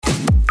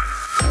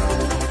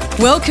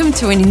Welcome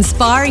to an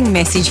inspiring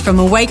message from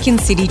Awaken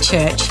City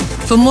Church.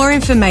 For more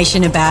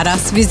information about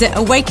us, visit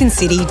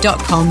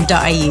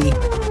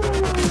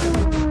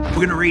awakencity.com.au. We're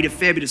going to read a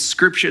fair bit of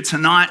scripture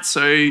tonight,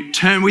 so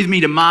turn with me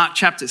to Mark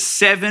chapter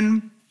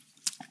 7.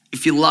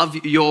 If you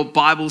love your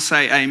Bible,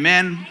 say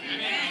amen.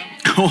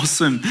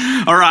 Awesome.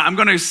 All right, I'm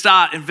going to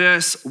start in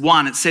verse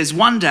 1. It says,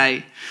 "One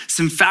day,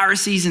 some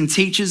Pharisees and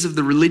teachers of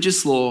the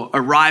religious law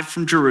arrived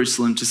from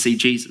Jerusalem to see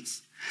Jesus.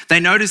 They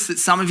noticed that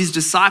some of his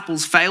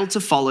disciples failed to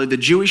follow the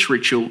Jewish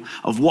ritual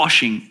of hand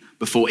washing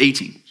before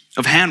eating.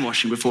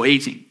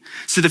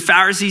 So the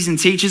Pharisees and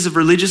teachers of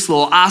religious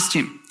law asked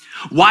him,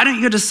 'Why don't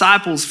your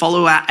disciples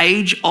follow our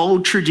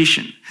age-old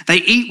tradition? They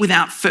eat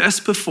without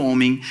first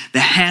performing the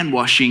hand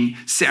washing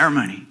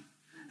ceremony.'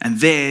 And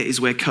there is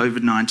where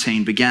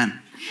COVID-19 began."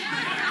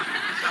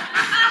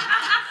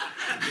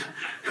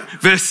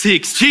 Verse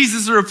 6,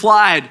 Jesus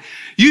replied,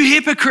 "You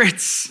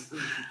hypocrites!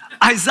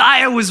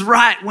 Isaiah was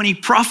right when he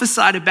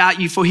prophesied about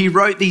you, for he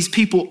wrote, 'These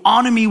people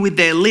honor me with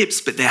their lips,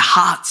 but their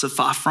hearts are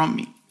far from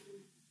me.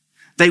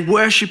 They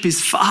worship is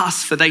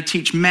fast, for they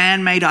teach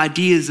man-made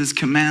ideas as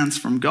commands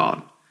from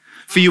God.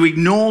 For you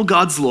ignore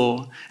God's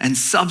law and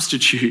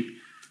substitute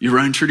your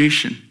own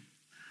tradition.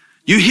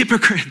 You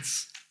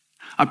hypocrites!'"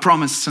 I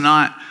promise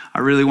tonight I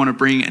really want to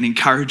bring an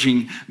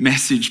encouraging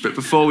message, but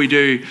before we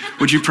do,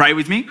 would you pray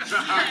with me?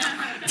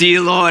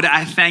 Dear Lord,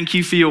 I thank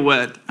you for your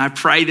word. I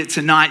pray that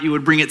tonight you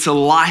would bring it to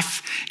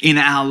life in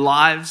our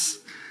lives.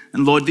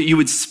 And Lord, that you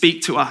would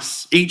speak to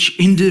us, each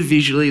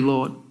individually,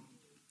 Lord.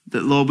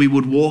 That, Lord, we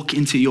would walk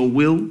into your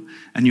will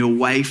and your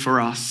way for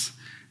us.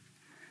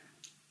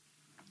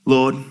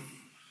 Lord,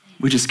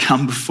 we just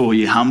come before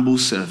you, humble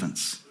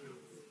servants,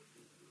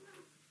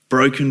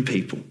 broken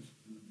people,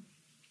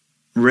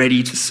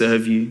 ready to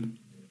serve you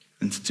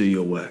and to do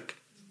your work.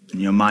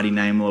 In your mighty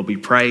name, Lord, we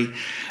pray.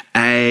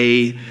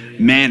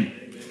 Amen.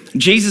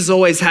 Jesus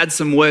always had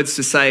some words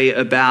to say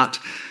about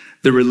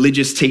the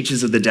religious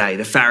teachers of the day,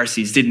 the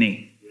Pharisees, didn't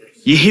he?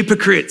 You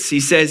hypocrites,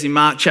 he says in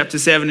Mark chapter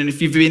 7. And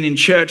if you've been in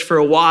church for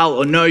a while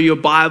or know your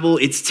Bible,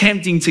 it's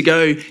tempting to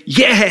go,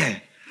 yeah,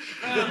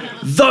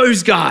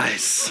 those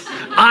guys.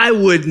 I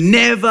would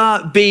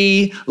never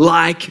be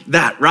like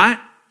that, right?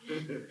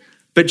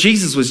 But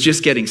Jesus was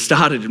just getting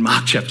started in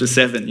Mark chapter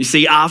 7. You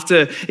see,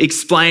 after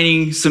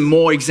explaining some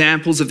more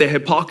examples of their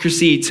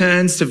hypocrisy, he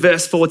turns to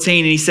verse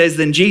 14 and he says,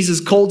 "Then Jesus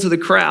called to the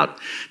crowd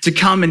to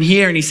come and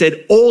hear, and he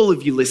said, 'All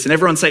of you listen.'"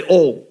 Everyone say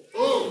all.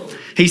 All.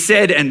 He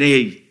said, and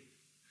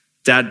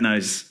Dad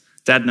knows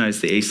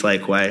the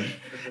Eastlake way.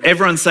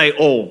 Everyone say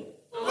all.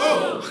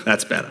 All.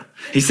 That's better.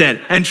 He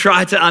said, "And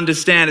try to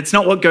understand. It's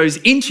not what goes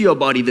into your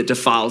body that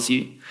defiles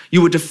you.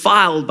 You were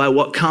defiled by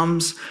what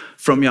comes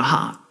from your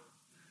heart."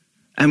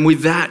 And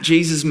with that,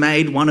 Jesus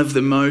made one of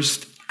the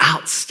most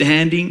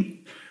outstanding,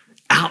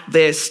 out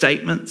there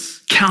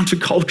statements,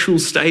 countercultural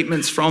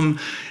statements from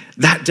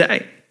that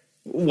day.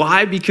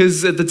 Why?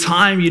 Because at the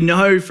time, you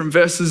know from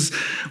verses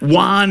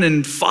 1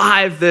 and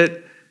 5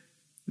 that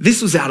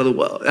this was out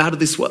of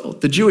this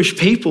world. The Jewish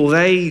people,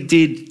 they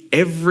did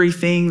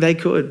everything they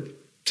could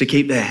to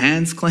keep their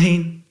hands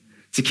clean,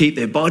 to keep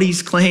their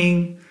bodies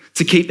clean,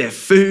 to keep their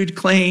food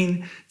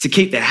clean, to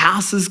keep their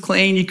houses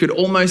clean. You could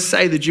almost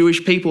say the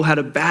Jewish people had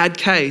a bad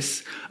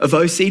case of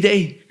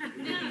OCD.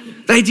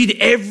 They did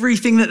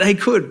everything that they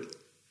could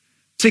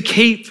to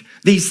keep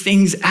these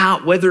things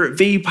out, whether it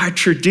be by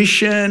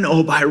tradition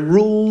or by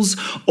rules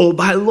or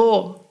by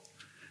law.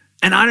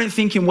 And I don't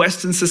think in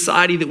Western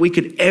society that we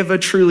could ever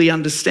truly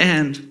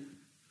understand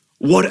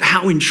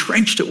how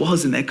entrenched it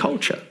was in their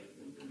culture.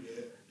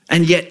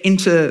 And yet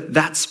into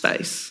that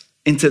space,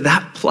 into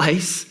that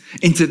place,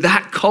 into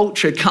that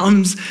culture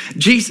comes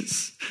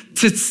Jesus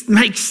to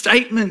make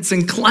statements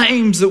and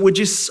claims that were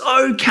just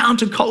so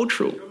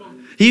countercultural.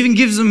 He even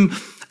gives them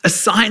a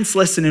science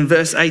lesson in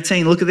verse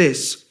 18. Look at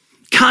this.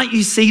 "Can't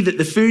you see that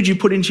the food you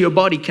put into your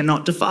body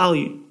cannot defile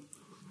you?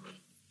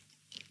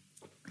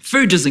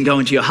 Food doesn't go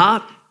into your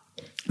heart,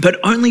 but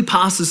only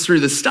passes through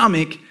the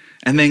stomach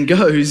and then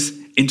goes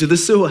into the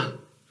sewer."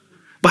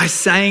 By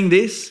saying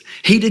this,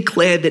 he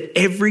declared that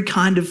every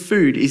kind of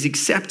food is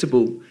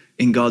acceptable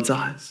in God's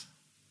eyes.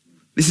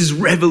 This is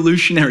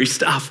revolutionary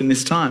stuff in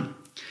this time.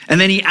 And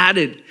then he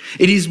added,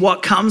 "It is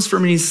what comes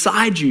from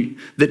inside you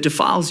that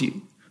defiles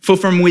you. For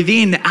from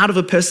within, out of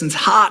a person's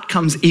heart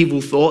comes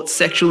evil thoughts,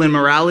 sexual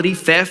immorality,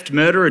 theft,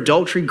 murder,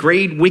 adultery,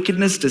 greed,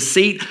 wickedness,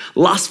 deceit,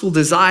 lustful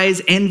desires,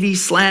 envy,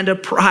 slander,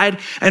 pride,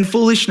 and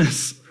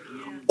foolishness.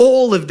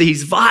 All of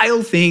these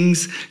vile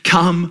things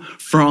come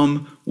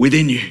from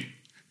within you.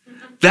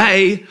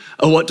 They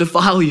are what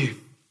defile you."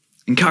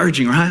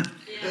 Encouraging, right?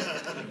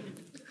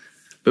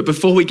 But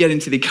before we get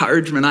into the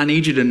encouragement, I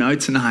need you to know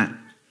tonight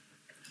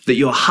that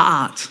your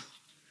heart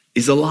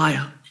is a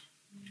liar.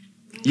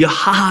 Your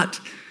heart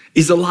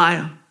is a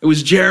liar. It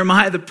was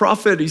Jeremiah the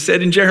prophet who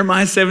said in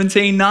Jeremiah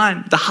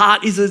 17:9, "The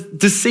heart is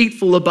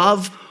deceitful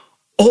above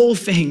all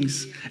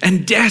things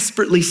and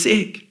desperately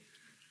sick.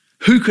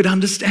 Who could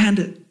understand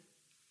it?"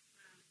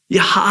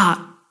 Your heart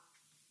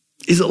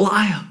is a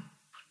liar.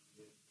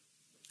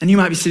 And you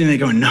might be sitting there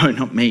going, "No,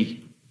 not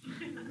me."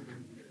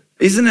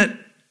 Isn't it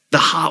the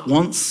heart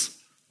wants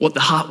what the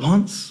heart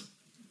wants?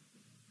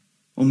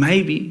 Well,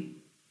 maybe,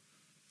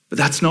 but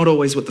that's not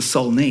always what the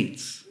soul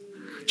needs.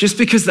 Just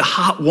because the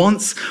heart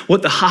wants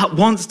what the heart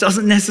wants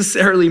doesn't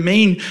necessarily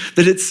mean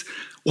that it's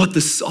what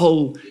the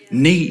soul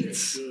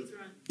needs.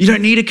 You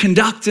don't need to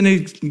conduct an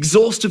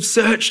exhaustive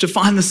search to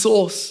find the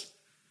source.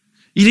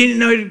 You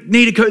didn't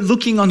need to go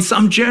looking on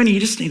some journey. You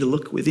just need to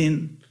look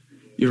within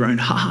your own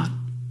heart.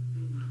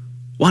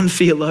 One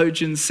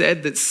theologian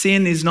said that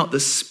sin is not the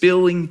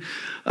spilling,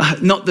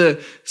 not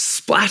the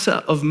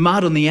splatter of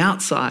mud on the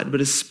outside,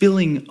 but a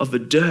spilling of the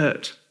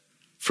dirt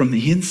from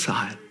the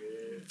inside.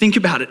 Think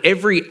about it.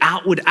 Every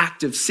outward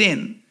act of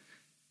sin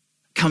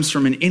comes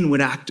from an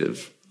inward act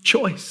of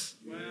choice.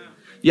 Wow.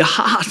 Your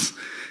heart,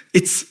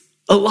 it's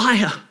a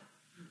liar.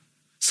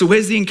 So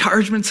where's the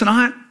encouragement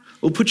tonight?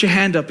 Well, put your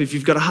hand up if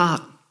you've got a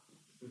heart.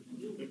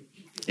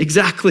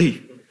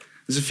 Exactly.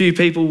 There's a few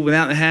people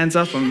without their hands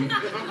up.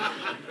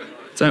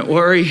 Don't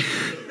worry.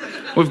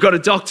 We've got a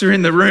doctor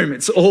in the room.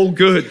 It's all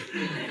good.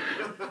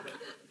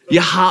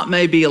 Your heart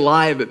may be a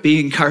liar, but be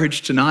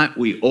encouraged tonight.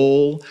 We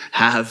all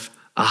have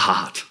a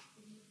heart.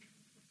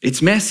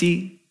 It's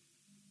messy,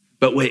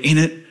 but we're in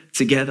it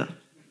together.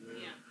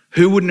 Yeah.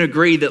 Who wouldn't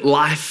agree that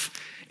life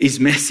is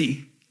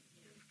messy?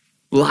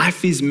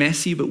 Life is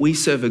messy, but we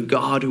serve a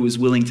God who is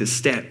willing to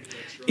step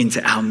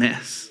into our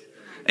mess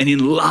and in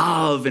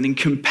love and in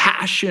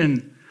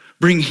compassion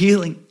bring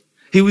healing.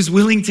 He was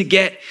willing to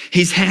get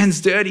his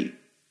hands dirty.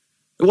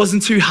 It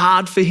wasn't too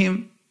hard for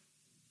him.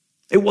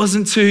 It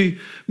wasn't too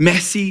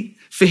messy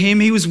for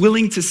him. He was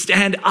willing to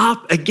stand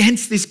up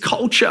against this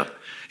culture.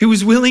 He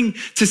was willing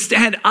to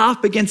stand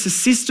up against a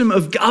system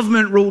of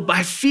government ruled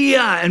by fear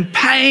and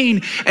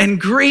pain and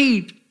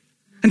greed.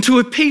 And to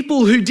a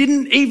people who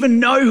didn't even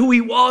know who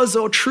he was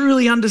or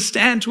truly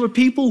understand, to a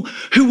people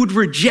who would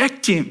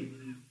reject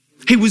him,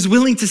 he was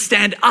willing to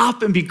stand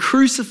up and be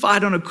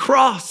crucified on a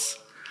cross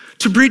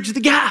to bridge the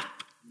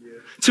gap,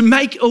 to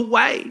make a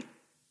way,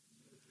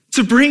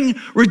 to bring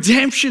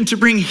redemption, to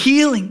bring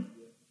healing.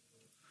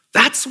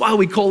 That's why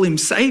we call him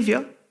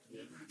Savior.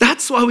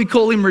 That's why we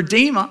call him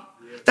Redeemer.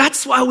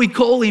 That's why we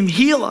call him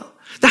Healer.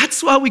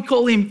 That's why we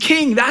call him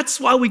King. That's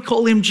why we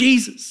call him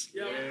Jesus.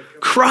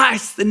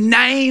 Christ, the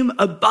name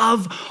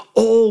above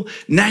all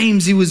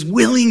names. He was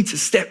willing to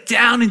step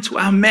down into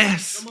our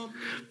mess,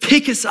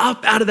 pick us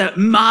up out of that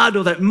mud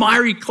or that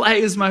miry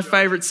clay, as my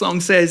favorite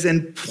song says,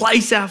 and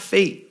place our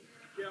feet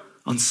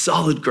on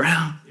solid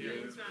ground,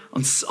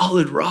 on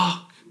solid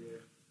rock.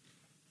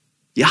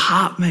 Your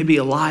heart may be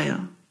a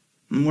liar,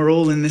 and we're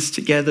all in this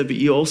together, but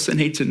you also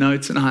need to know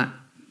tonight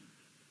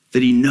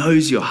that he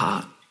knows your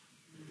heart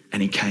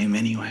and he came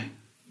anyway.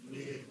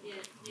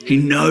 He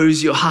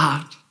knows your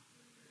heart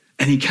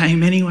and he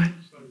came anyway.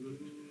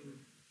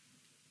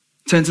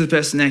 Turn to the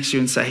person next to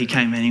you and say, he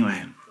came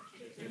anyway.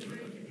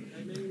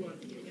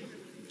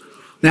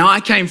 Now,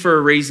 I came for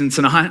a reason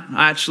tonight.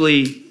 I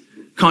actually,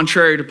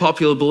 contrary to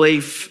popular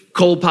belief,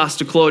 called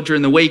Pastor Claude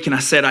during the week and I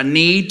said, I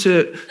need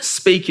to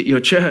speak at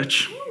your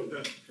church.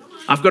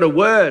 I've got a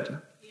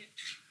word.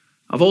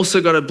 I've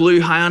also got a blue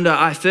Hyundai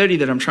i30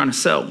 that I'm trying to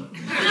sell.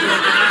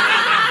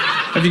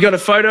 Have you got a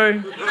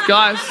photo,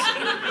 guys?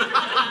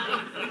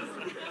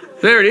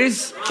 There it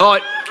is. Oh,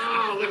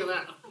 look at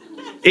that.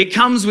 It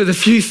comes with a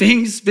few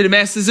things, bit of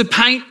mess. There's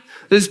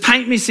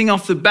paint missing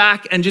off the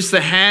back and just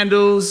the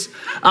handles.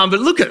 But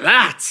look at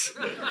that.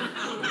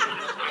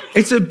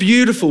 It's a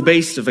beautiful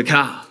beast of a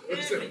car.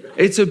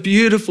 It's a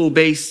beautiful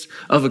beast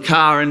of a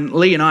car. And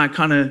Lee and I are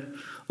kind of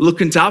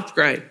looking to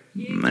upgrade.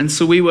 And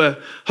so we were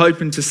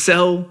hoping to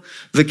sell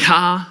the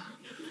car.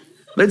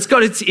 But it's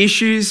got its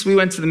issues. We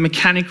went to the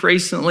mechanic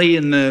recently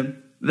and the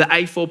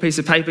A4 piece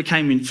of paper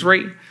came in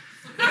 3.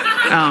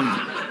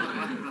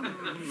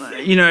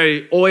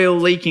 Oil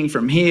leaking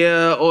from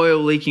here, oil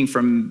leaking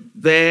from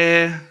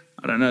there.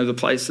 I don't know the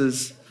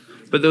places.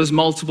 But there was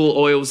multiple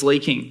oils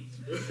leaking.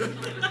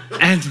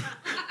 And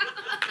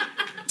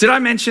did I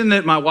mention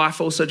that my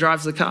wife also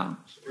drives the car?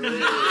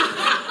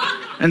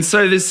 And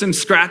so there's some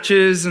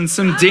scratches and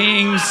some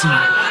dings.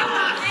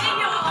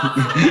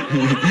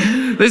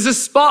 There's a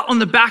spot on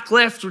the back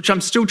left, which I'm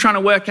still trying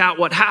to work out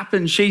what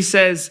happened. She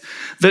says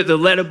that the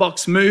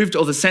letterbox moved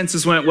or the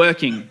sensors weren't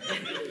working.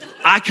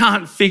 I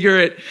can't figure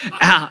it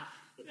out.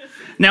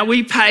 Now,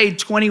 we paid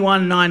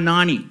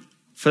 $21,990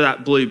 for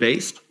that blue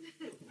beast.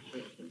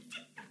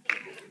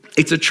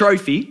 It's a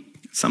trophy,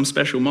 some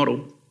special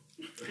model.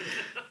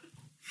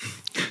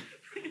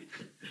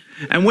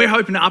 And we're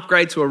hoping to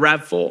upgrade to a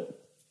RAV4.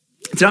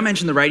 Did I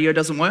mention the radio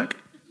doesn't work?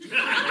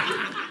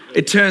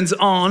 It turns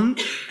on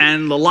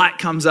and the light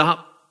comes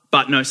up,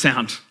 but no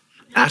sound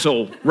at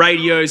all.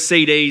 Radio,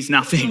 CDs,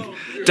 nothing.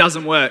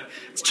 Doesn't work.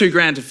 It's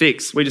 $2,000 to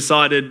fix. We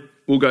decided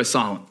we'll go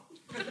silent.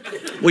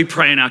 We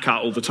pray in our car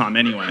all the time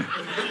anyway,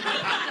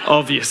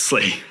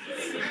 obviously.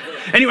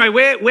 Anyway,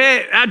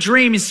 our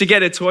dream is to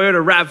get a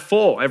Toyota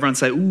RAV4. Everyone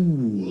say,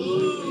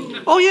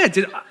 ooh. Oh yeah,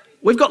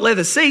 we've got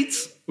leather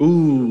seats.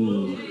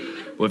 Ooh,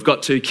 we've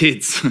got 2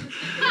 kids.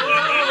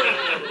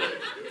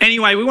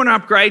 Anyway, we want to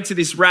upgrade to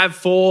this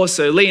RAV4.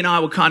 So Lee and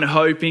I were kind of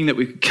hoping that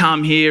we could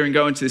come here and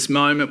go into this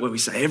moment where we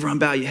say, everyone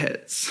bow your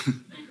heads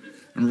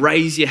and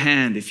raise your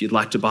hand if you'd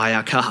like to buy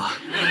our car.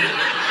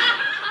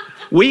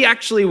 We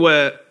actually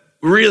were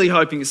really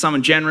hoping that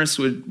someone generous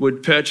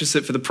would purchase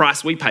it for the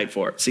price we paid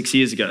for it 6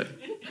 years ago.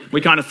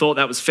 We kind of thought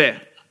that was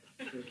fair.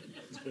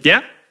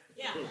 Yeah?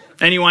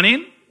 Anyone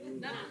in?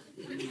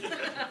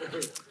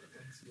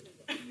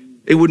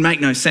 It would make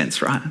no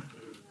sense, right?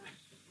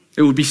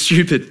 It would be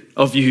stupid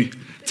of you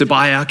to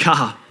buy our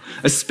car,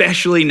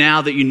 especially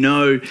now that you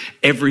know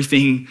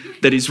everything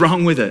that is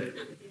wrong with it.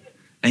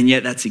 And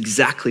yet that's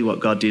exactly what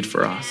God did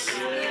for us.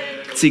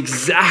 It's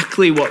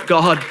exactly what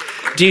God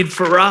did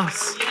for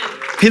us.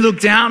 He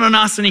looked down on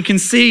us and he can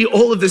see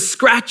all of the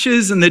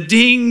scratches and the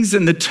dings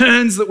and the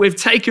turns that we've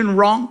taken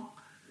wrong.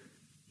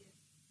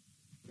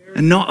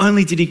 And not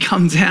only did he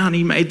come down,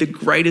 he made the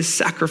greatest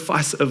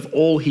sacrifice of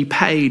all. He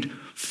paid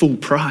full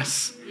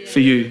price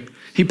for you.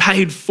 He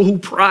paid full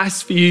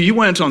price for you. You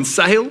weren't on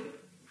sale.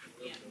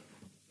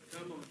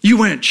 You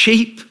weren't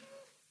cheap.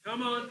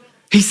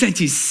 He sent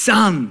his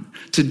son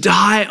to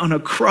die on a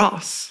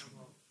cross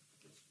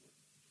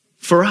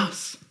for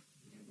us.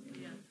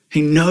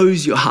 He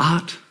knows your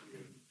heart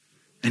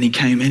and he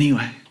came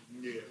anyway.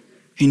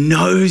 He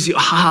knows your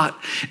heart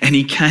and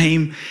he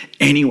came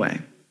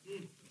anyway.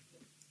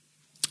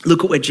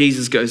 Look at where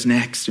Jesus goes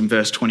next in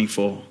verse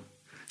 24.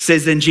 It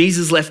says, then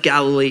Jesus left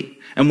Galilee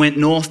and went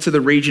north to the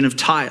region of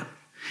Tyre.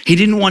 He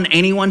didn't want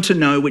anyone to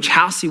know which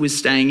house he was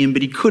staying in,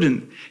 but he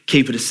couldn't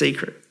keep it a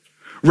secret.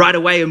 Right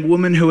away, a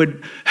woman who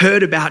had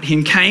heard about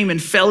him came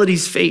and fell at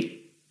his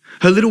feet.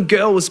 Her little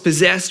girl was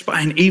possessed by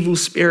an evil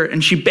spirit,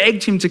 and she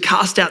begged him to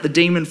cast out the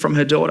demon from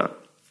her daughter.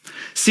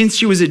 Since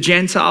she was a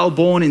Gentile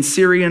born in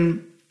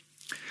Syrian,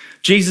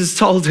 Jesus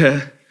told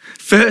her,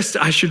 first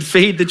I should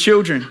feed the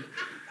children.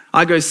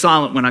 I go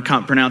silent when I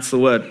can't pronounce the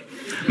word.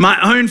 My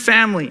own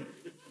family,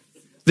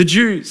 the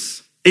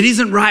Jews. It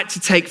isn't right to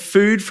take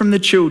food from the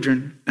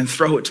children and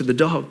throw it to the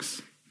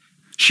dogs.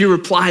 She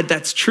replied,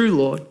 that's true,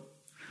 Lord.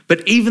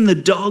 But even the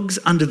dogs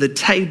under the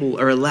table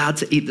are allowed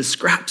to eat the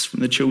scraps from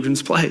the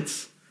children's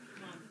plates.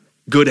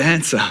 Good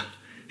answer,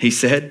 he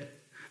said.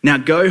 Now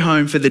go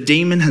home, for the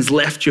demon has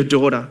left your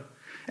daughter.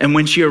 And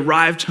when she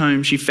arrived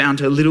home, she found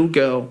her little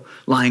girl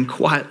lying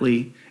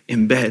quietly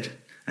in bed,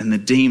 and the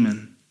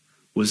demon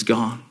was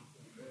gone.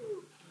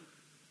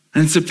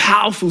 And it's a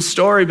powerful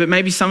story, but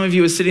maybe some of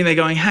you are sitting there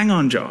going, hang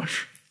on,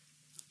 Josh.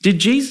 Did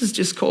Jesus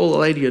just call a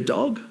lady a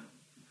dog?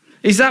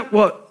 Is that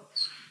what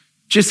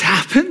just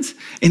happened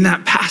in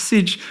that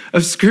passage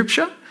of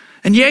scripture?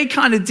 And yeah, he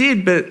kind of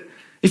did, but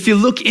if you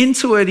look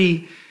into it,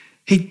 he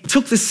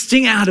took the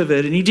sting out of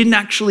it and he didn't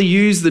actually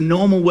use the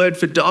normal word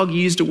for dog.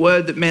 He used a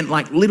word that meant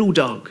like little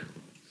dog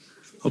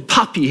or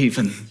puppy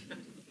even.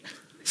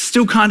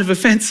 Still kind of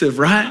offensive,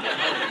 right?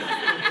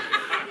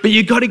 But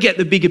you got to get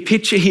the bigger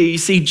picture here. You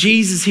see,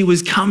 Jesus, he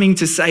was coming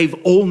to save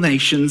all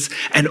nations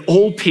and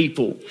all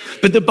people.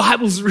 But the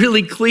Bible's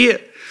really clear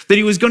that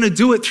he was going to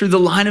do it through the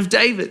line of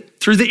David,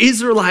 through the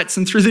Israelites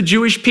and through the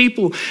Jewish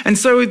people. And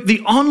so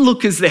the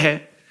onlookers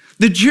there,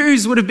 the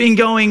Jews would have been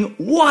going,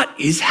 what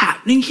is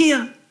happening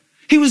here?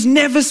 He was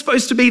never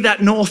supposed to be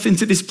that north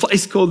into this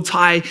place called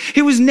Tyre.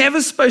 He was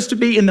never supposed to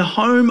be in the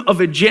home of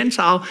a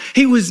Gentile.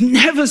 He was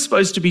never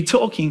supposed to be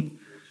talking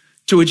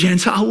to a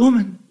Gentile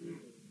woman.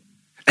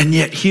 And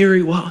yet here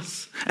he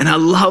was. And I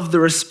love the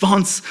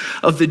response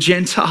of the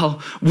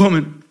Gentile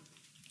woman.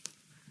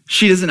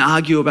 She doesn't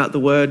argue about the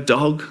word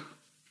dog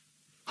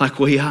like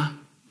we are.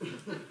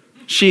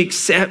 She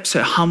accepts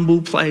her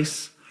humble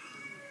place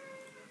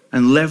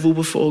and level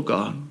before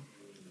God,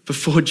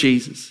 before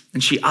Jesus.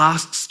 And she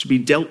asks to be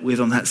dealt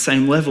with on that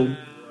same level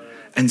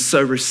and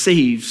so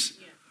receives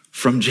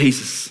from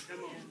Jesus.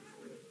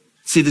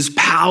 See, there's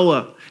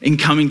power in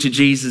coming to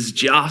Jesus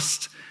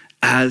just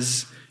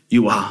as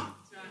you are.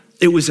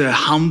 It was a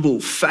humble,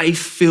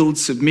 faith-filled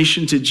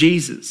submission to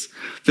Jesus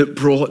that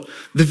brought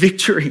the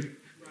victory.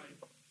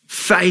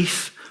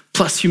 Faith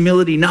plus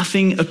humility.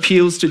 Nothing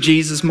appeals to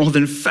Jesus more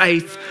than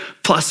faith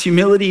plus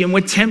humility. And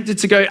we're tempted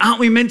to go, aren't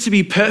we meant to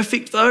be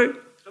perfect though?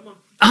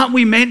 Aren't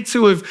we meant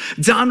to have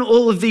done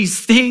all of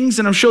these things?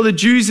 And I'm sure the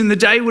Jews in the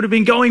day would have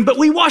been going, but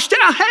we washed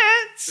our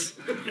hands.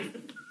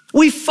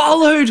 We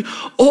followed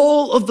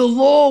all of the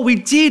law. We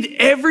did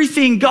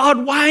everything.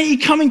 God, why are you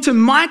coming to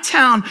my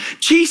town?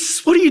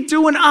 Jesus, what are you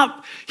doing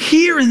up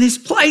here in this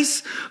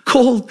place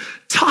called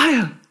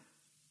Tyre?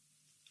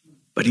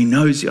 But he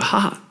knows your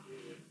heart.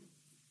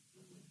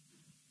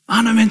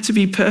 Aren't I meant to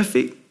be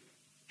perfect?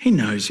 He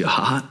knows your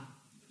heart.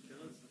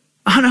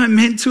 Aren't I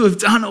meant to have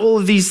done all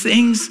of these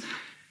things?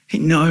 He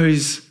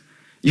knows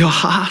your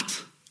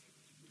heart.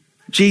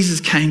 Jesus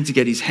came to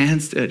get his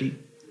hands dirty.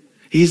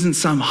 He isn't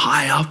some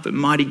high up and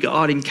mighty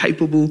God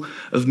incapable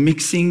of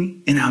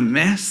mixing in our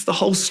mess. The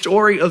whole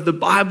story of the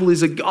Bible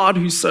is a God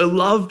who so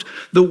loved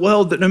the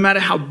world that no matter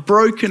how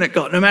broken it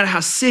got, no matter how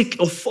sick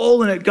or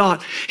fallen it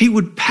got, he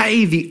would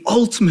pay the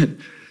ultimate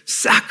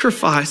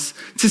sacrifice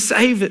to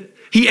save it.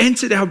 He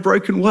entered our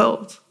broken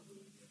world.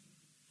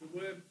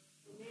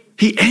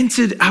 He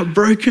entered our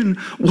broken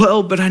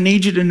world, but I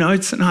need you to know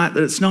tonight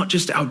that it's not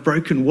just our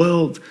broken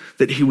world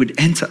that he would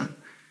enter.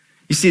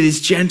 You see,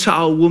 this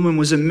Gentile woman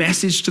was a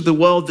message to the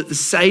world that the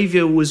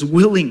Savior was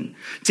willing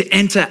to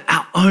enter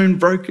our own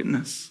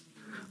brokenness.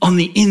 On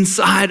the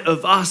inside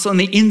of us, on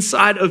the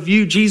inside of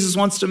you, Jesus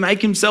wants to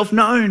make himself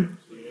known.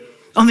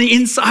 On the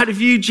inside of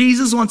you,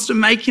 Jesus wants to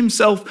make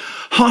himself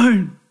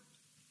home.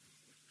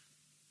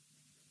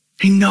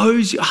 He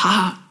knows your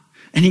heart,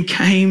 and he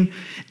came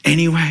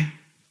anyway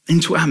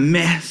into our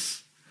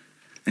mess.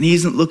 And he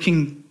isn't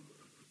looking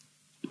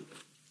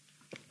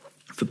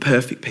for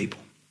perfect people.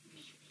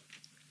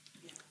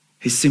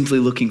 He's simply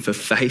looking for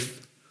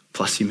faith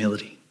plus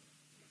humility.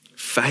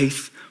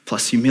 Faith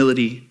plus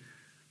humility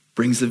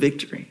brings the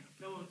victory.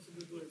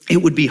 It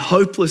would be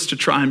hopeless to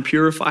try and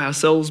purify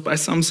ourselves by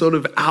some sort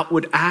of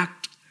outward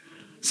act,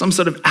 some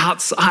sort of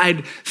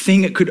outside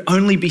thing. It could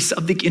only be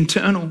something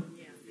internal,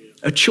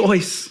 a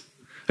choice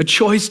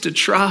to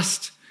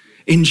trust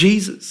in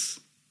Jesus,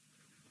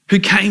 who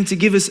came to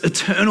give us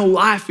eternal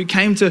life, who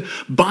came to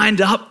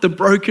bind up the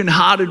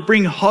brokenhearted,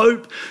 bring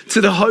hope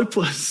to the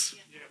hopeless.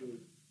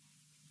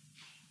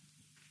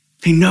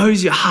 He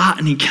knows your heart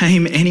and he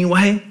came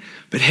anyway,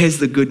 but here's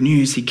the good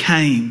news. He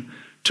came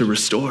to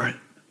restore it.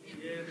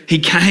 He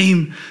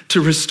came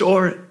to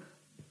restore it.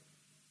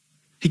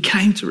 He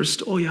came to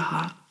restore your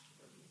heart.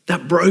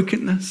 That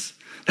brokenness,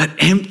 that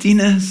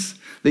emptiness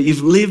that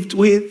you've lived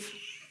with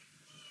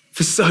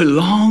for so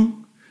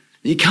long,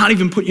 you can't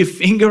even put your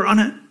finger on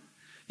it.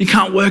 You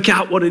can't work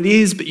out what it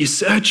is, but you're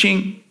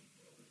searching.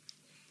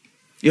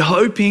 You're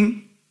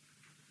hoping.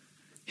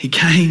 He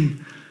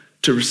came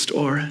to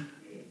restore it.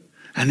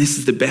 And this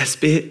is the best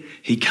bit.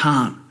 He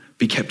can't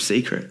be kept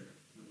secret.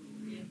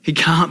 He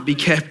can't be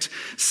kept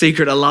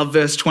secret. I love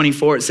verse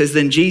 24. It says,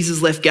 then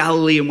Jesus left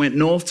Galilee and went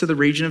north to the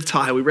region of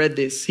Tyre. We read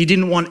this. He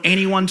didn't want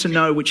anyone to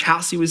know which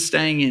house he was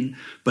staying in,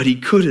 but he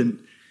couldn't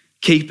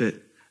keep it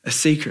a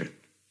secret.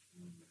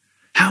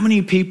 How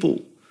many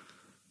people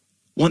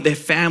want their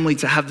family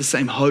to have the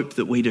same hope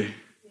that we do?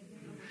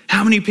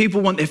 How many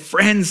people want their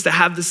friends to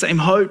have the same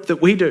hope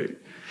that we do?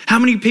 How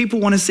many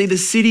people want to see the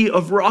city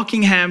of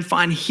Rockingham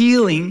find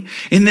healing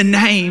in the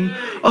name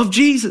of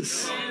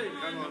Jesus?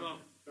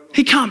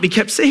 He can't be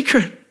kept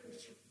secret.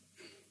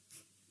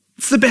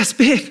 It's the best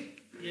bit.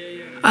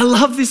 I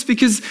love this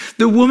because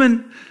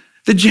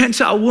the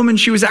Gentile woman,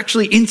 she was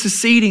actually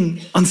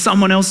interceding on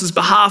someone else's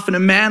behalf, and a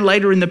man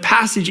later in the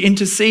passage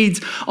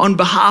intercedes on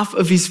behalf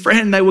of his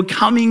friend. They were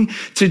coming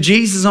to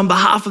Jesus on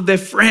behalf of their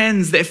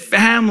friends, their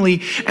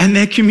family, and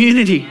their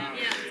community.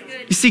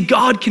 You see,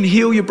 God can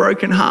heal your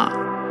broken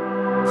heart.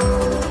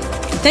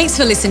 Thanks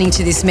for listening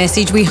to this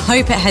message. We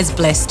hope it has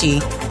blessed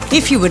you.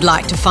 If you would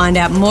like to find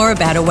out more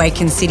about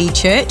Awaken City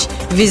Church,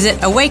 visit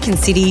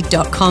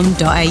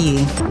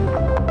awakencity.com.au.